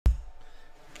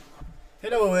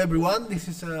Hello everyone, this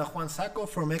is Juan Saco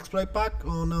from Exploit Pack.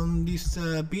 On this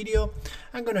video,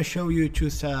 I'm gonna show you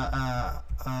choose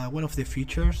one of the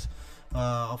features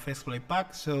of Exploit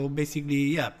Pack. So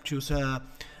basically, choose.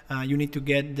 You need to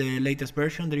get the latest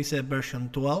version. There is a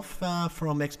version 12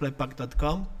 from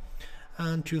exploitpack.com,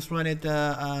 and choose run it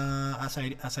as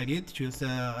I did. Choose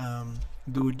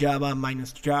do java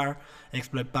 -jar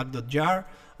exploitpack.jar,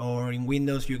 or in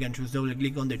Windows you can choose double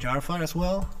click on the jar file as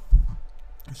well.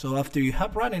 So after you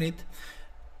have running it,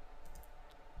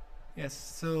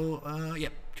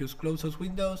 choose close those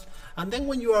windows, and then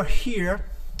when you are here,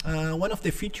 one of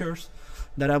the features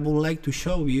that I would like to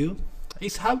show you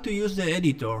is how to use the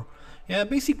editor.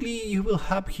 Basically you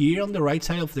will have here on the right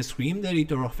side of the screen the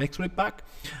editor of Exploit Pack,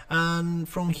 and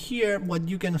from here what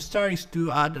you can start is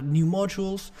to add new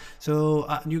modules. So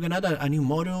you can add a new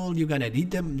module, you can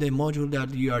edit the module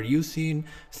that you are using,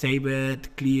 save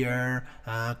it, clear,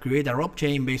 create a rob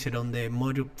chain based on the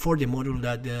module for the module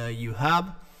that you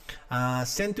have,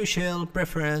 send to shell,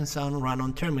 preference, and run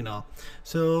on terminal.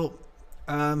 So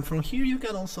from here you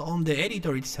can also, on the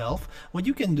editor itself, what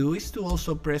you can do is to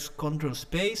also press Ctrl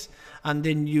space, and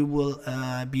then you will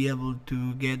be able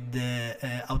to get the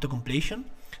auto completion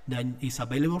that is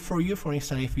available for you. For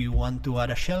instance, if you want to add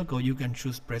a shellcode, you can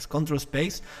choose press Ctrl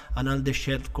space and add the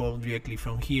shellcode directly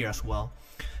from here as well.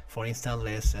 For instance,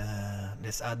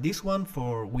 let's add this one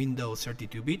for Windows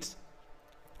 32 bits,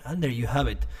 and there you have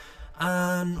it.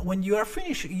 And when you are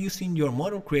finished using your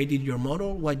model, creating your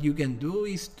model, what you can do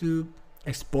is to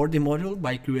export the module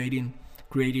by creating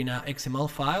a XML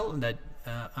file that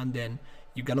and then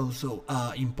you can also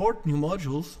import new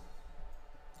modules.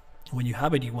 When you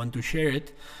have it, you want to share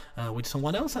it with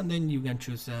someone else, and then you can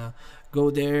choose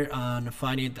go there and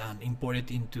find it and import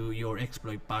it into your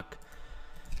Exploit Pack.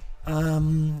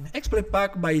 Exploit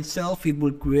Pack by itself, it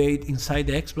will create inside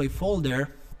the exploit folder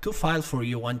two files for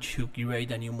you once you create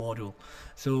a new module.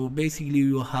 So basically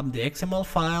you will have the XML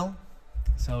file.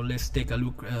 So let's take a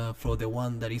look for the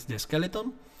one that is the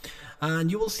skeleton,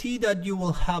 and you will see that you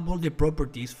will have all the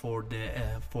properties for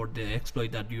the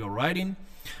exploit that you are writing,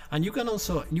 and you can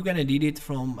edit it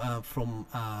from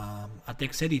a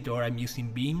text editor. I'm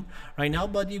using Beam right now,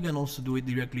 but you can also do it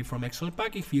directly from Exploit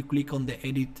Pack if you click on the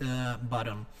edit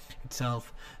button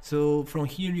itself. So from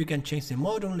here you can change the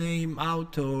module name,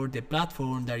 author, the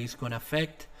platform that is going to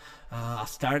affect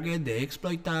as target, the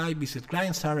exploit type, visit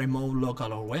client side, remote,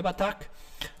 local, or web attack,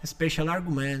 special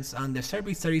arguments, and the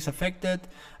service that is affected,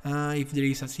 if there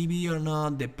is a CVE or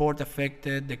not, the port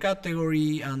affected, the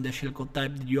category, and the shellcode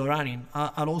type that you are running,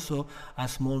 and also a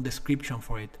small description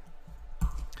for it.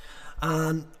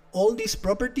 And all these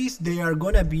properties, they are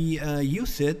gonna be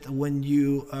used when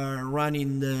you are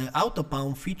running the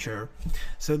auto-pound feature.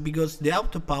 So because the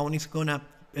auto-pound is gonna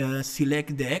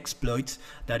select the exploits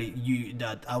that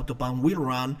autopound will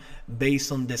run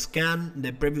based on the scan,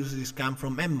 the previous scan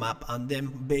from Nmap, and then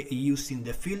using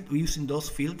those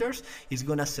filters, it's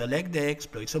gonna select the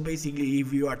exploit. So basically,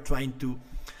 if you are trying to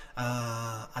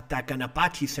attack an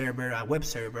Apache server, a web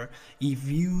server, if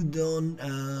you don't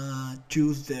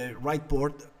choose the right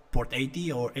port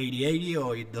 80 or 8080,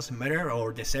 or it doesn't matter,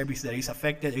 or the service that is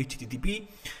affected, HTTP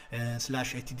 /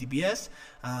 HTTPS,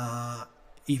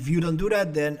 if you don't do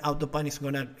that, then autopound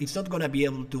it's not gonna be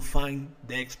able to find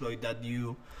the exploit that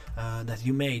you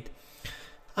made.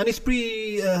 And it's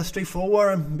pretty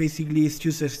straightforward. Basically, it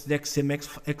uses the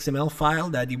XML file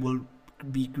that it will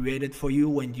be created for you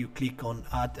when you click on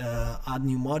add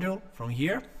new module from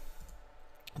here,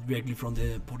 directly from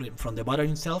the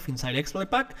button itself inside Exploit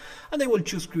Pack, and they will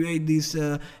choose create this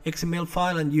XML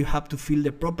file, and you have to fill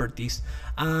the properties.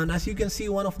 And as you can see,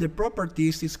 one of the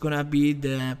properties is gonna be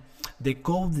the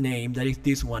code name, that is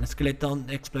this one, skeleton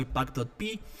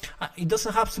exploitpack.p. It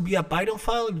doesn't have to be a Python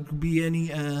file, it could be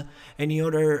any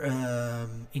other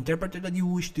interpreter that you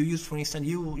wish to use. For instance,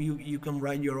 you can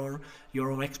write your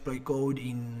own exploit code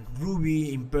in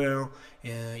Ruby, in Perl,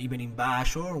 even in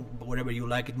Bash, or whatever you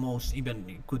like it most. Even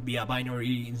it could be a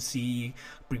binary in C,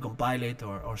 precompile it,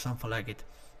 or something like it.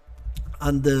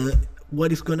 And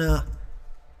what it's gonna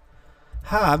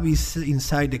have is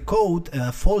inside the code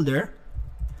folder.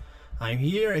 I'm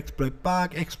here, Exploit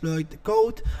Pack, exploit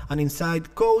code, and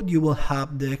inside code you will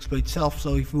have the exploit itself.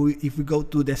 So if we go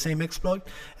to the same exploit,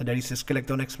 and there is a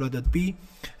skeleton exploit.p,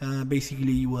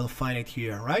 basically you will find it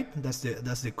here, right? That's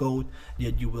the code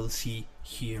that you will see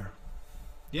here.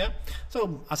 Yeah.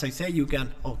 So as I say, you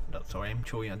can. Oh, no, sorry, I'm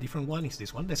showing a different one. It's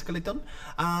this one, the skeleton.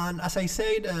 And as I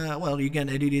said, well, you can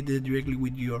edit it directly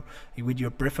with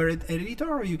your preferred editor,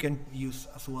 or you can use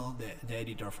as well the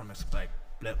editor from Exploit.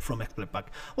 from Exploit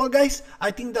Pack. Well guys,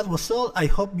 I think that was all. I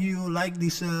hope you like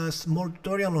this small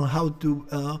tutorial on how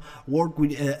to work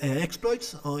with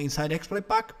exploits inside Exploit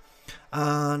Pack,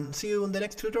 and see you in the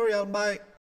next tutorial. Bye.